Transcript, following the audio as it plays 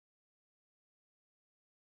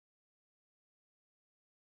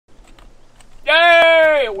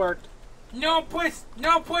way it worked. No, puss.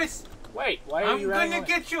 No, puss. Wait, why are you running I'm away?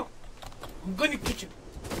 gonna get you. I'm gonna get you.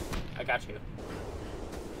 I got you.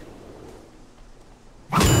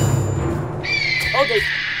 Oh, they...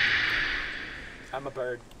 I'm a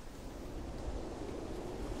bird.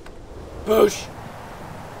 Boosh!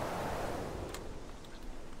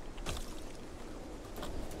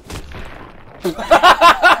 You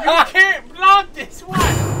can't block this one.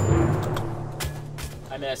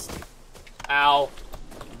 I missed. Ow.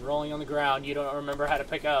 I'm rolling on the ground. You don't remember how to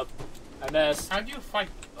pick up. I missed. How do you fight?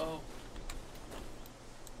 Oh.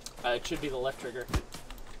 It should be the left trigger.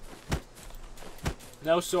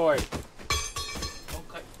 No sword.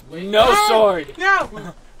 Okay. Wait. No sword!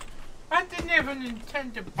 No! I didn't even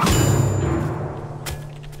intend to...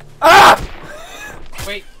 Ah!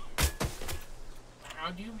 Wait.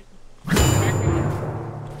 How do you...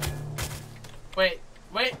 Wait.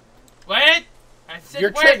 Wait. Wait! I said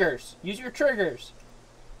Your wait. triggers. Use your triggers.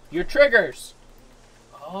 Your triggers.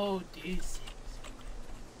 Oh, these things.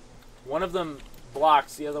 One of them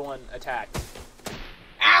blocks, the other one attacked.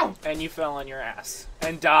 Ow! And you fell on your ass.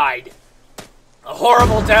 And died. A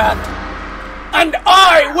horrible death. And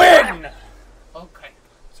I win! Okay.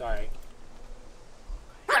 Sorry.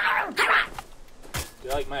 Do you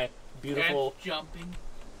like my beautiful That's jumping?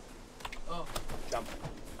 Oh. jump?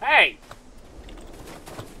 Hey!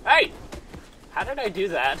 Hey! How did I do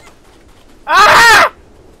that? Ah!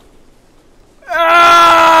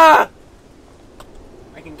 Ah!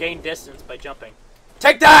 I can gain distance by jumping.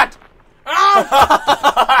 Take that!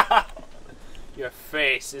 Ow! Your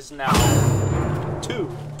face is now 2.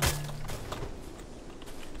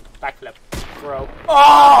 Backflip. Throw.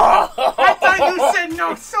 Oh! I thought you said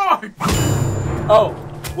no sword! Oh,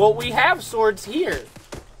 well, we have swords here.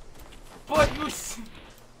 But you...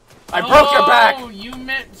 I broke your back! Oh, you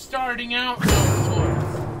meant starting out no swords.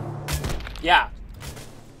 Yeah.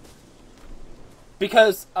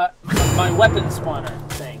 Because, my weapon spawner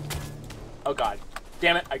thing. Oh god.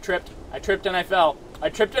 Damn it, I tripped. I tripped and I fell. I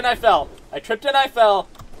tripped and I fell. I tripped and I fell.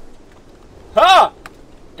 Ha!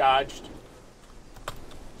 Dodged.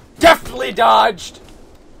 Deftly dodged!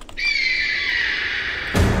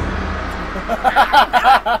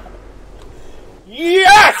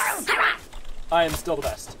 Yes! I am still the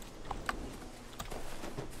best.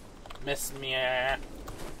 Miss me.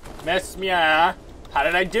 Miss me. How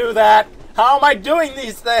did I do that? How am I doing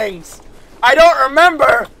these things? I don't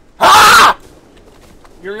remember. Ah!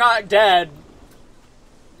 You're not dead.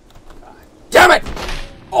 God damn it!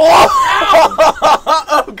 Oh!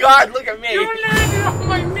 Oh God! Look at me. You landed on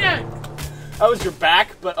my neck. That was your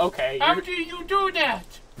back, but okay. How did you do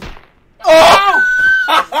that? Oh!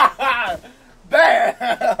 Bam!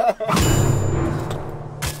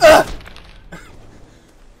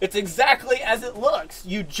 It's exactly as it looks.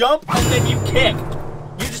 You jump and then you kick.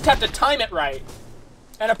 You just have to time it right.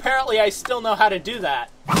 And apparently I still know how to do that.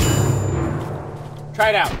 Try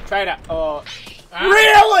it out. Try it out. Oh.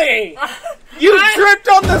 Really? You tripped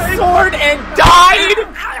on the sword and died?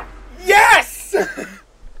 Yes!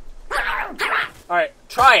 Alright,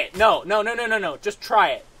 try it. No. Just try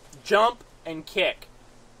it. Jump and kick.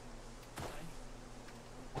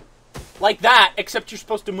 Like that, except you're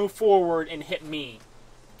supposed to move forward and hit me.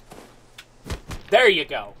 There you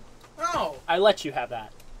go. Oh. I let you have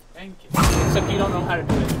that. Thank you. Except you don't know how to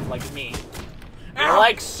do it like me. Ow.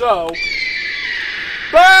 Like so.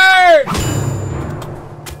 Burn!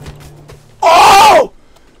 Oh!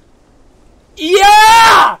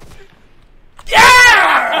 Yeah!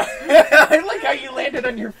 Yeah! I like how you landed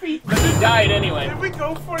on your feet, but you died anyway. Did we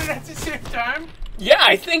go for it at the same time? Yeah,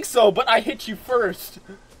 I think so, but I hit you first.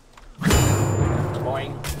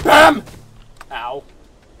 Boing. Bam! Ow.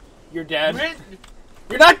 You're dead. Wait.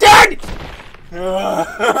 You're not dead!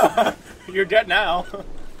 You're dead now.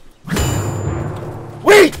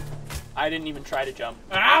 Wait! I didn't even try to jump.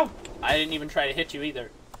 Ow! I didn't even try to hit you either.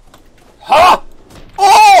 Ha!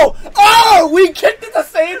 Oh! Oh! We kicked at the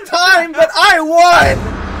same time, but I won!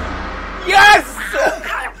 Yes!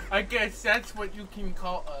 I guess that's what you can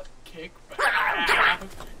call a kickback.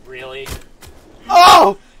 Really?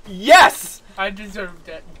 Oh! Yes! I deserved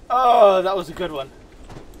it. Oh, that was a good one.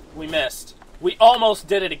 We missed. We almost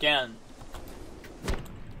did it again.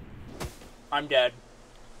 I'm dead.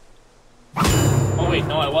 Oh wait,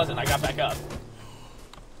 no I wasn't. I got back up.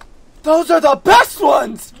 Those are the best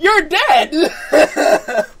ones! You're dead!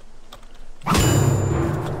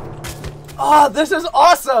 Oh, this is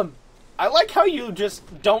awesome! I like how you just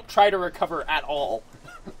don't try to recover at all.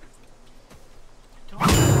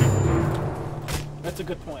 That's a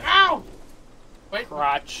good point. Ow! Wait.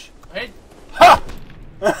 Crotch. Wait. Ha!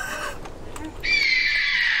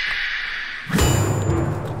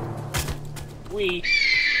 Wee.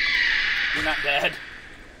 You're not dead.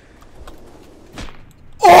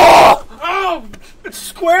 Oh! Oh! It's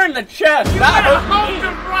square in the chest. That hurt me.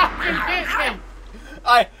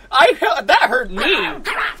 That hurt me.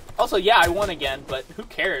 Also, yeah, I won again, but who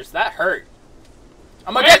cares? That hurt.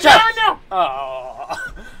 I'm gonna get you. No!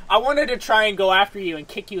 Oh, I wanted to try and go after you and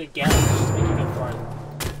kick you again, just to make you go farther.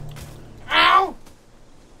 Ow!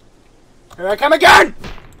 Here I come again!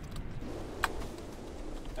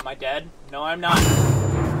 Am I dead? No, I'm not.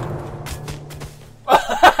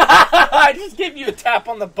 I just gave you a tap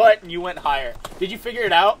on the butt and you went higher. Did you figure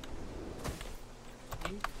it out?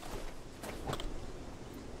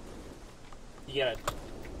 You gotta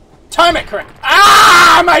time it correct.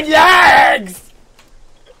 Ah, my legs!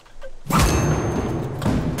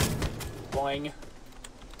 Boing.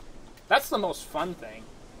 That's the most fun thing.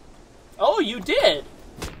 Oh, you did!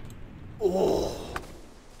 Oh.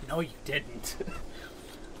 No, you didn't.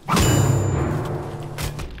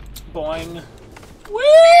 Boing. Whee!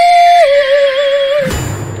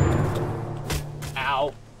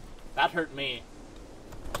 Ow. That hurt me.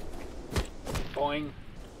 Boing.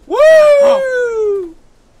 Woo! Oh.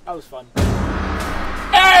 That was fun.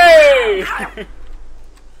 Hey!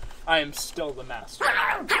 I am still the master.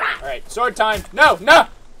 Alright, sword time. No, no!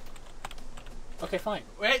 Okay, fine.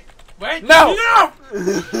 Wait. No! No!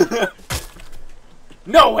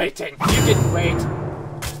 No waiting! You didn't wait.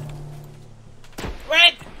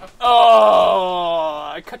 Wait!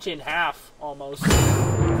 Oh, I cut you in half, almost.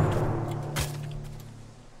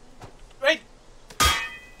 Wait!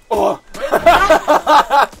 Oh!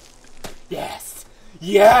 Yes!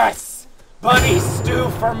 Yes! Bunny stew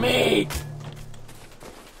for me!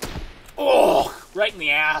 Oh! Right in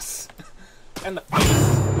the ass. And the face.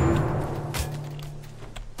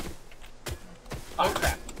 Oh,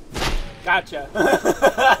 crap. Gotcha.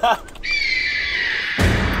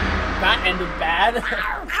 That ended bad.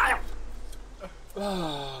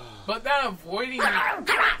 But that avoiding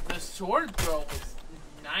the sword throw was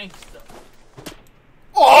nice, though.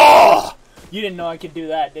 Oh! You didn't know I could do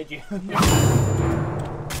that, did you?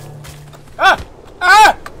 Ah!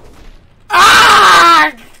 Ah!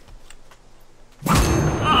 Ah!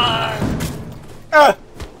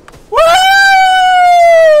 Woo!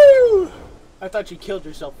 I thought you killed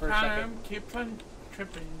yourself for a second. Keep on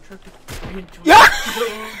tripping. Yeah!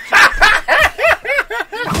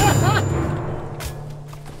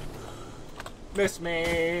 Miss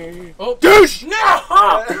me. Oh, douche!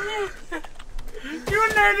 No! You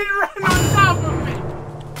landed right on top of me.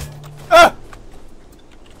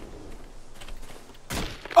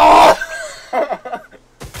 Oh!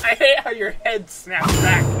 I hate how your head snaps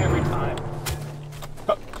back every time.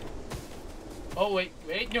 Oh, wait,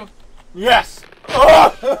 no. Yes!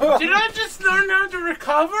 Oh! Did I just learn how to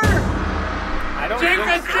recover? I don't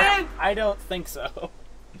think so. Did. I don't think so.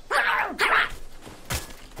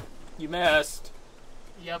 You missed.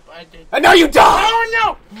 Yep, I did. And now you die! Oh,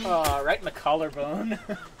 no! Oh, right in the collarbone.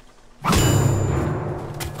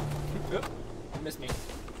 You missed me.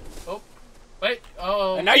 Oh, wait,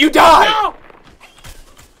 oh. And now you die! No!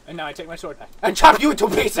 And now I take my sword back and chop you into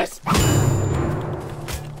pieces! Because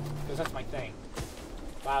that's my thing.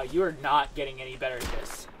 Wow, you are not getting any better at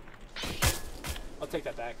this. I'll take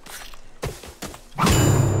that back.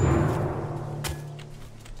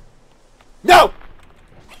 No!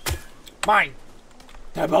 Mine!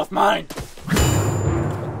 They're both mine!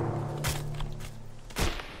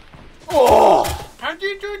 Oh! How do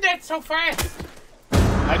you do that so fast?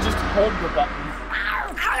 I just hold the button.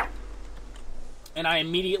 And I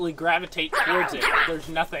immediately gravitate towards it. There's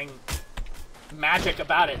nothing magic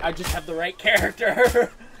about it. I just have the right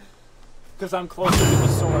character. Because I'm closer to the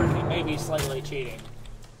sword. He may be slightly cheating.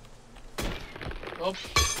 Oh,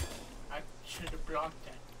 I should have blocked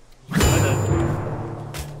that.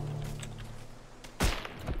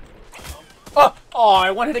 Oh,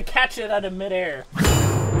 I wanted to catch it out of midair.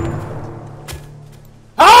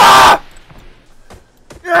 Ah!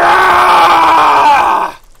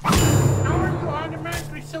 Ah! How are you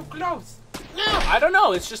automatically so close? No! I don't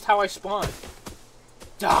know. It's just how I spawn.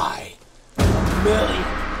 Die. A million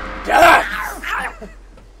deaths!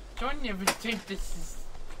 Don't ever think this is...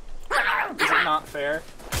 Is it not fair?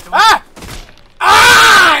 Ah!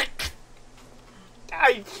 Ah!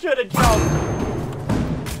 I should have jumped.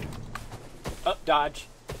 Oh, dodge.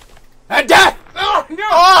 And death! Oh, no!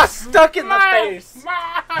 Oh, stuck in the face.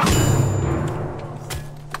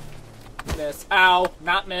 Miss. Ow.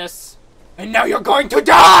 Not miss. And now you're going to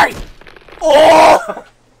die! Oh!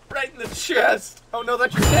 Right in the chest. Oh no,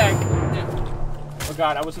 that's your neck. Oh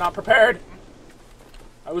god, I was not prepared.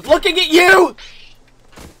 I was looking at you!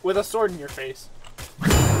 With a sword in your face.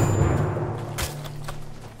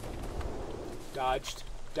 Dodged.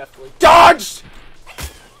 Definitely dodged!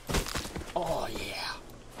 Oh, yeah.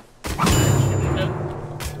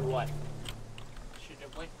 Do what? Should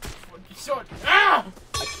have went for the sword. Ah!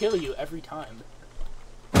 I kill you every time.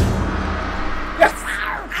 Yes!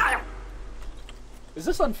 Is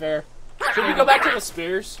this unfair? Should we go back to the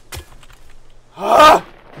spears?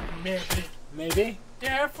 Maybe. Maybe?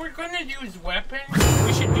 Yeah, if we're gonna use weapons,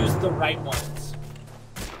 We should use the right ones.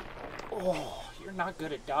 Oh, you're not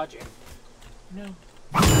good at dodging. no.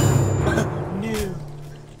 No.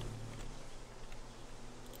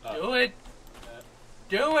 Do it.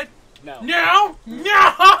 Do it. No. No!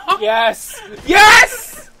 No! Yes!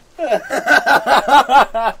 Yes!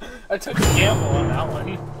 I took a gamble on that one.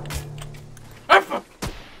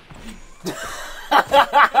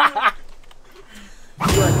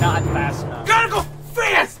 You are not fast enough. Gotta go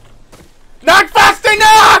fast! Not fast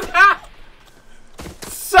enough! Ah!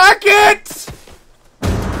 Suck it!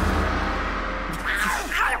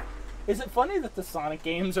 Is it funny that the Sonic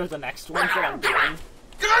games are the next ones that I'm doing?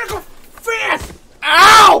 Gotta go fast!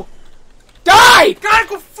 Ow! Die! Gotta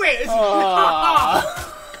go fast!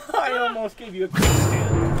 I almost gave you a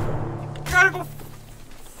kickstand. Gotta go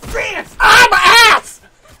fast! Ah, my ass!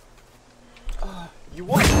 You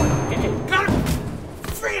won one game. Gotta go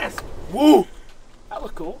fast! Woo! That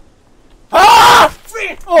was cool. Ah!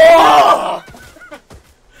 Fast! Oh!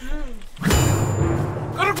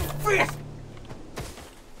 Gotta go fast!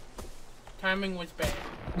 Timing was bad.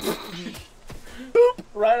 Boop!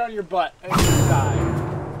 Right on your butt, and you die.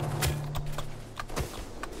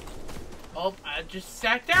 Oh, I just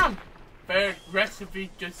sat down. The recipe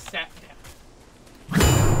just sat down.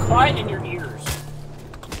 Quiet in your ears.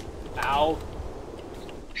 Ow.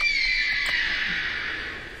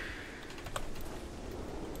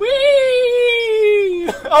 Whee!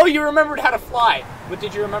 Oh, you remembered how to fly. But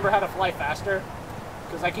did you remember how to fly faster?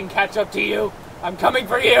 Because I can catch up to you. I'm coming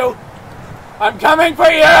for you. I'm coming for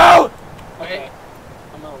you! Okay.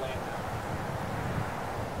 I'm gonna land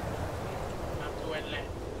now. Not to it land.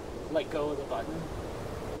 Let go of the button.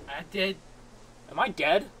 I did. Am I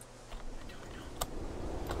dead?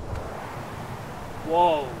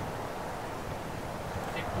 Whoa.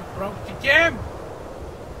 I think we broke the game.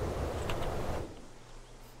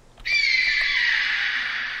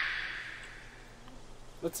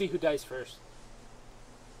 Let's see who dies first.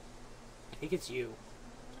 I think it's you.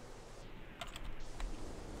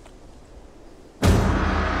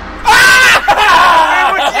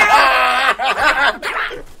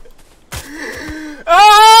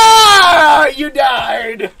 Ah! You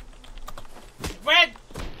died! Red!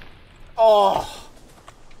 Oh.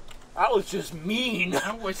 That was just mean.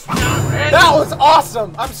 I was not ready. That was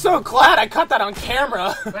awesome! I'm so glad I caught that on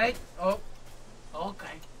camera. Wait. Oh.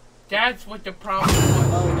 Okay. That's what the problem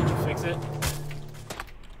was. Oh, did you fix it?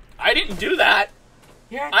 I didn't do that!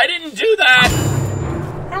 Yeah. I didn't do that!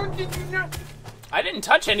 How did you not? I didn't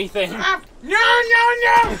touch anything. Ah,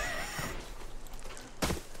 no!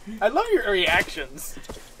 I love your reactions.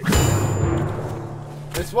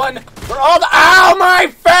 This one for all the— Ow, my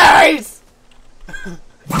face!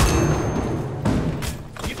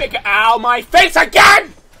 You think ow, my face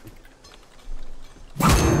again?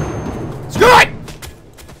 Screw it!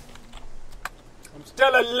 I'm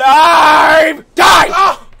still alive! Die!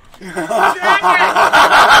 Oh!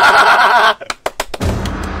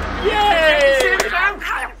 Yay! Dang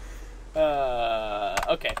it!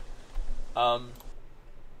 Okay.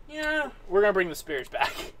 Yeah. We're gonna bring the spears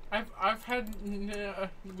back. I've had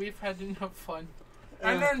we've had enough fun.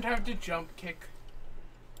 I learned how to jump kick.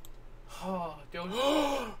 Oh, those.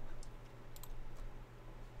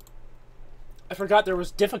 I forgot there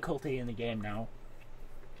was difficulty in the game now.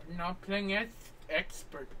 We're not playing as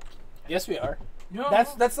expert. Yes, we are. No.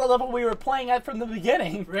 That's the level we were playing at from the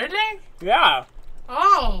beginning. Really? Yeah.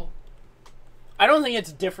 Oh. I don't think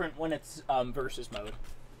it's different when it's versus mode.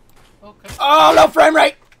 Okay. Oh, no frame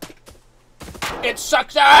rate! It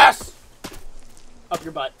sucks ass! Up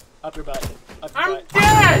your butt. Up your butt. Up your I'm butt.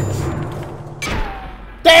 dead.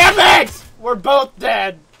 Damn it! We're both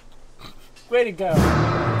dead. Way to go.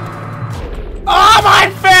 Oh, my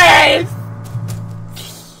face!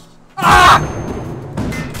 Ah!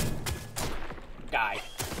 Die.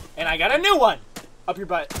 And I got a new one. Up your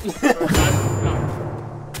butt. No.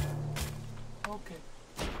 Okay.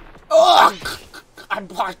 Ugh! I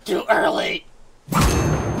blocked too early.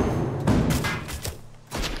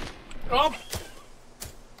 Oh.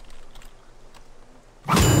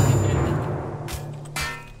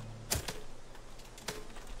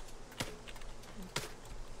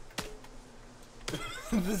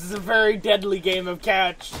 This is a very deadly game of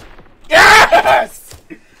catch. Yes!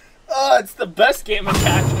 Oh, it's the best game of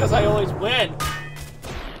catch because I always win.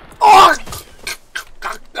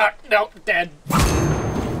 Dead.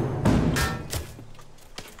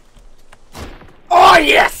 Oh,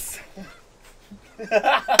 yes! You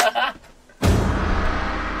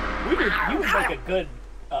would make a good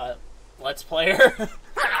Let's Player.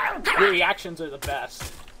 Your reactions are the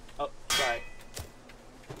best. Oh, sorry.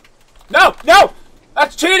 No! No!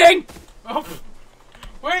 That's cheating! Oh,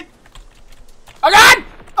 wait! Oh, God!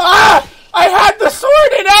 Ah! I had the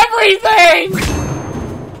sword and everything!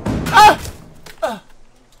 Oh,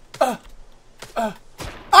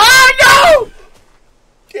 no!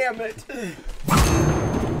 Damn it.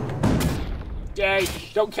 Yay,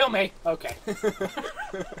 don't kill me. Okay.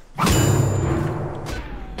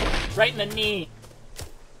 Right in the knee.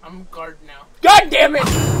 I'm guard now. God damn it!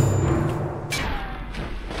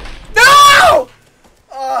 No!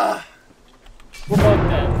 We're both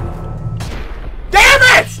dead. Damn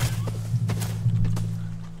it!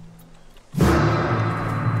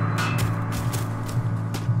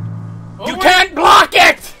 Oh, You can't block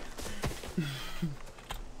it!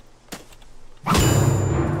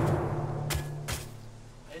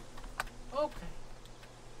 Okay.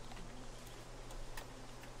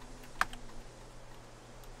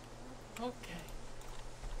 Okay.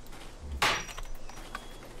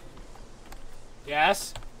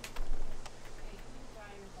 Yes?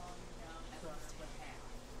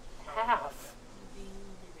 Half?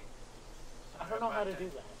 I don't know how to do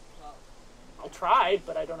that. I tried,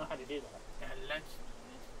 but I don't know how to do that. Yeah, let's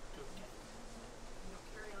do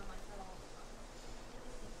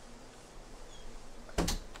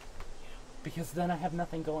that. Because then I have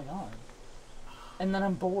nothing going on. And then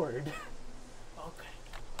I'm bored. Okay.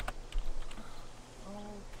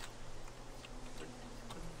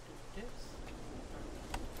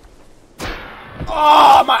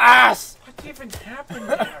 Oh, my ass! What even happened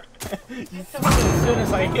there? As soon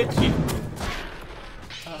as I hit you.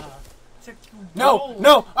 It's like you No, rolled.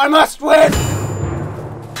 no, I must win!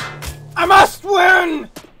 I must win!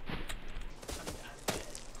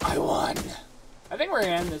 I won. I think we're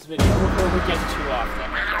gonna end this video before we get too off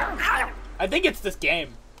there. I think it's this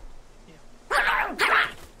game.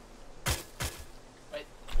 Wait,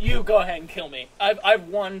 You go ahead and kill me. I've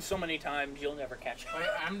won so many times, you'll never catch me. wait,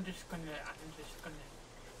 I'm just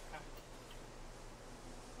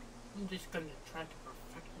gonna try to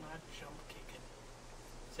perfect my jump kicking.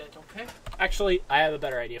 Is that okay? Actually, I have a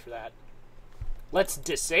better idea for that. Let's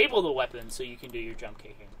disable the weapon so you can do your jump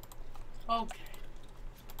kicking. Okay.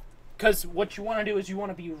 Because what you want to do is you want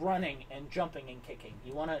to be running and jumping and kicking.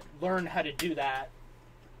 You want to learn how to do that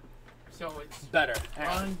So it's better.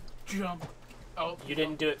 run, jump. Oh, You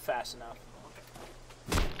didn't do it fast enough.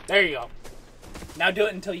 There you go. Now do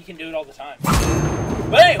it until you can do it all the time.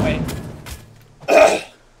 But anyway,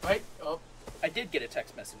 Wait. Oh. I did get a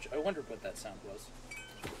text message. I wondered what that sound was.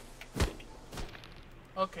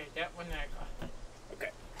 Okay, that one I got. Okay.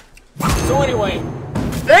 So anyway,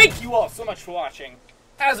 thank you all so much for watching.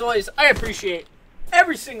 As always, I appreciate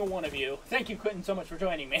every single one of you. Thank you, Quentin, so much for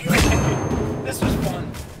joining me. This was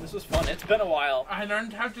fun. This was fun. It's been a while. I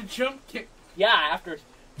learned how to jump kick. Yeah, after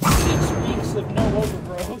 6 weeks of no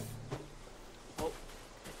overgrowth. Oh.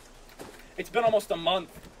 It's been almost a month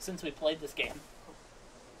since we played this game.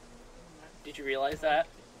 Did you realize that?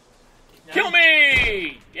 Kill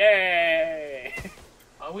me! Yay!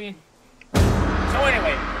 Are we? So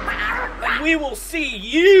anyway, we will see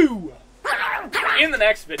you in the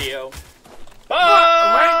next video.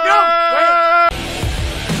 Bye! Wait, no!